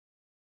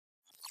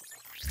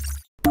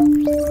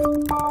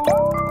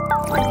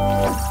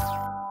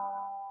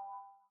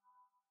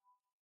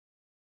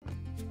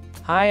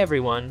Hi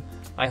everyone,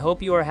 I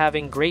hope you are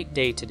having a great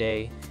day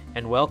today,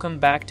 and welcome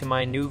back to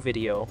my new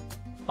video.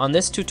 On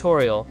this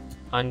tutorial,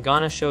 I'm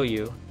gonna show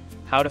you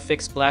how to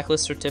fix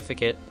Blacklist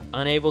certificate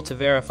unable to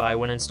verify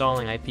when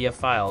installing IPA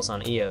files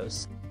on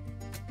iOS.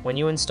 When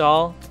you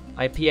install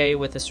IPA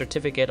with a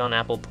certificate on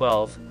Apple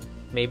 12,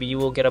 maybe you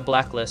will get a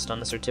blacklist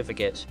on the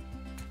certificate.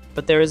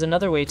 But there is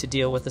another way to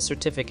deal with a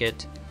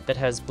certificate that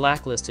has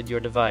blacklisted your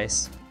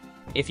device.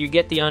 If you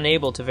get the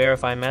unable to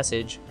verify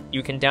message,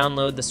 you can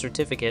download the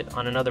certificate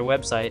on another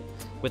website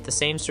with the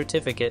same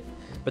certificate,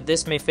 but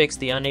this may fix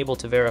the unable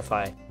to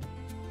verify.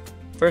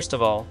 First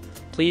of all,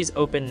 please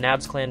open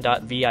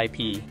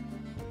nabsclan.vip.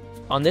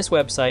 On this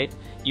website,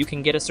 you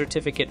can get a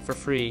certificate for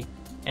free,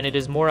 and it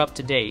is more up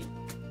to date.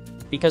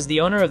 Because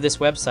the owner of this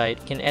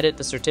website can edit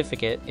the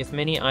certificate if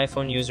many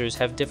iPhone users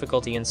have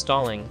difficulty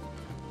installing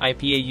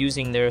IPA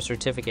using their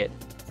certificate.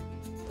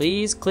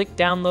 Please click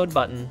download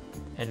button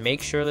and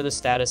make sure that the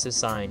status is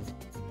signed.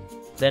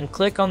 Then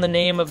click on the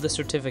name of the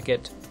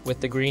certificate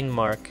with the green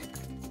mark.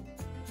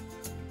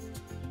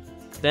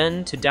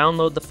 Then to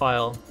download the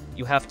file,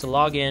 you have to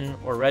log in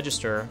or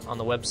register on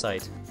the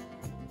website.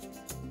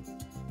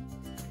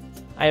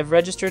 I have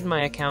registered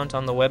my account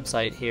on the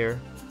website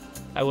here.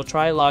 I will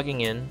try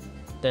logging in,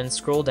 then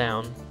scroll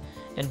down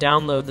and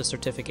download the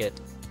certificate.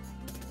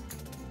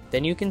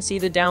 Then you can see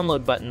the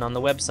download button on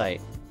the website.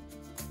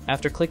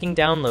 After clicking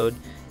download,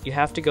 you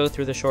have to go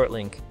through the short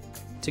link.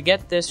 To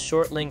get this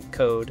short link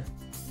code,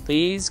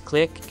 please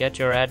click Get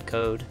Your Ad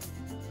Code.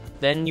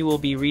 Then you will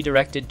be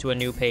redirected to a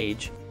new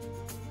page.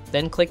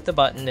 Then click the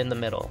button in the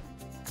middle.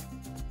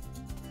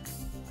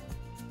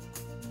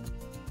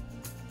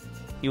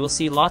 You will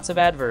see lots of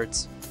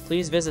adverts.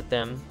 Please visit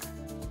them.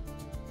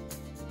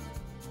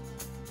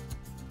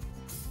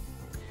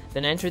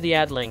 Then enter the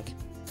ad link.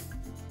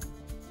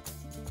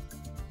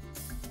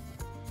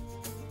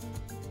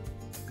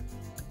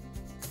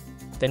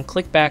 Then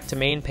click back to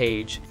main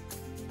page.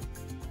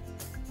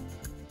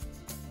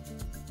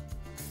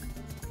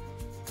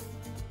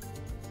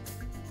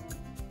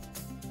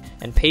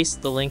 And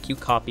paste the link you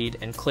copied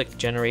and click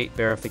Generate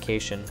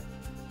Verification.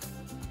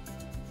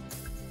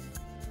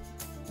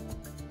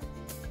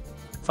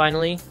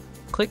 Finally,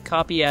 click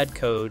Copy Ad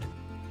Code.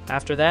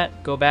 After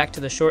that, go back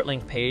to the short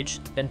link page,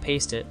 then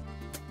paste it.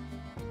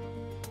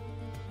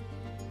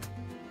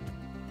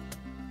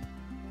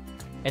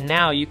 And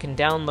now you can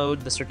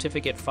download the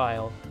certificate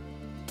file.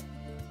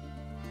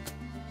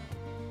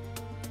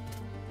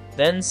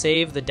 Then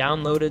save the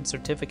downloaded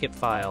certificate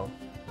file.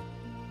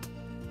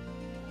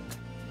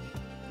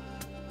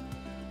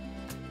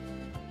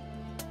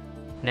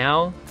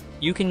 Now,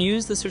 you can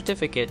use the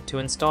certificate to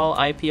install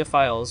IPA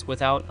files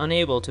without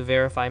unable to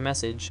verify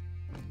message.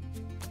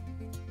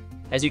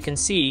 As you can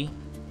see,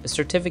 the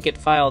certificate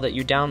file that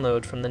you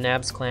download from the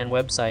nabsclan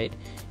website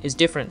is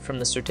different from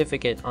the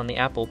certificate on the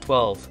Apple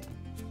 12.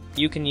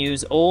 You can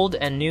use old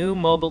and new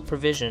mobile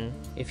provision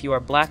if you are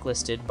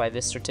blacklisted by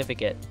this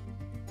certificate.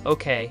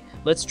 Okay,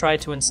 let's try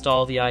to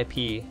install the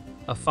IP,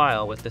 a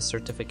file with this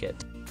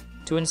certificate.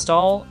 To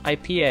install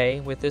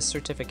IPA with this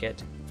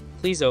certificate,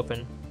 please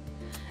open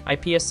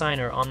IPA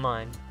Signer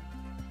online.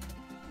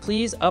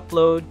 Please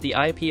upload the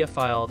IPA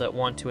file that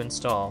want to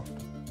install.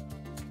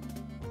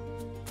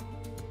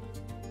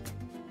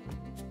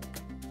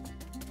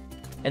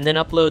 And then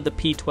upload the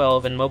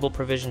P12 and mobile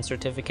provision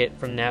certificate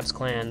from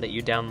nabsclan that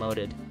you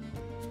downloaded.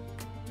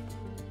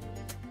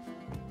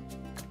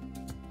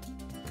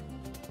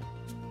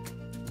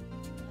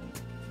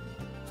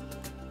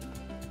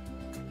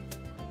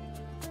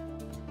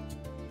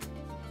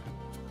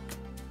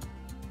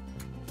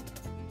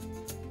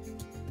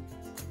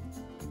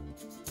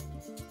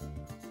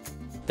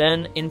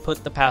 Then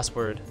input the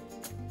password.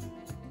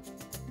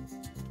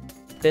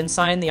 Then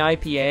sign the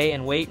IPA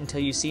and wait until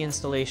you see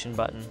installation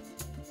button.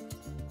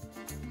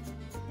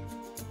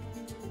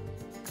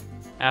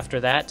 After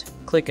that,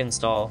 click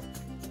Install.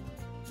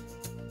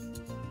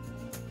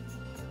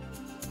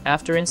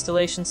 After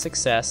installation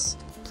success,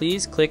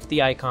 please click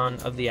the icon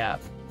of the app.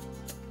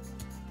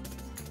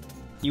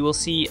 You will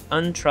see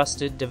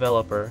Untrusted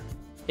Developer.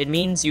 It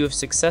means you have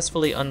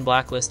successfully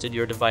unblacklisted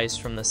your device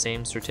from the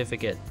same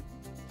certificate.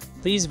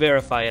 Please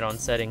verify it on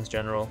Settings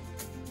General,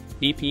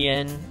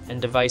 VPN,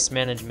 and Device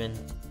Management.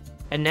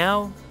 And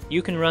now,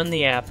 you can run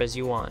the app as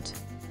you want.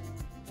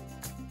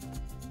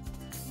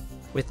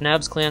 With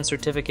nabsclan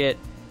certificate,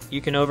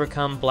 you can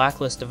overcome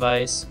blacklist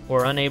device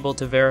or unable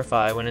to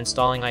verify when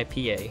installing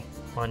IPA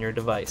on your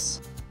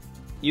device.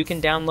 You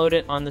can download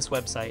it on this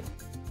website.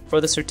 For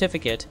the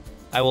certificate,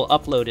 I will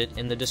upload it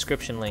in the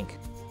description link.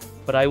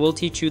 But I will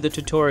teach you the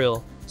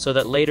tutorial so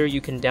that later you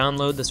can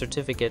download the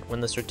certificate when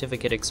the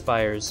certificate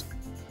expires.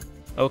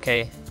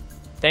 Okay,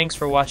 thanks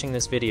for watching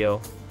this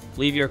video.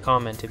 Leave your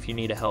comment if you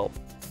need help.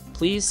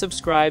 Please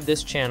subscribe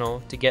this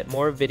channel to get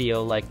more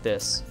video like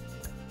this.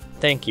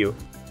 Thank you.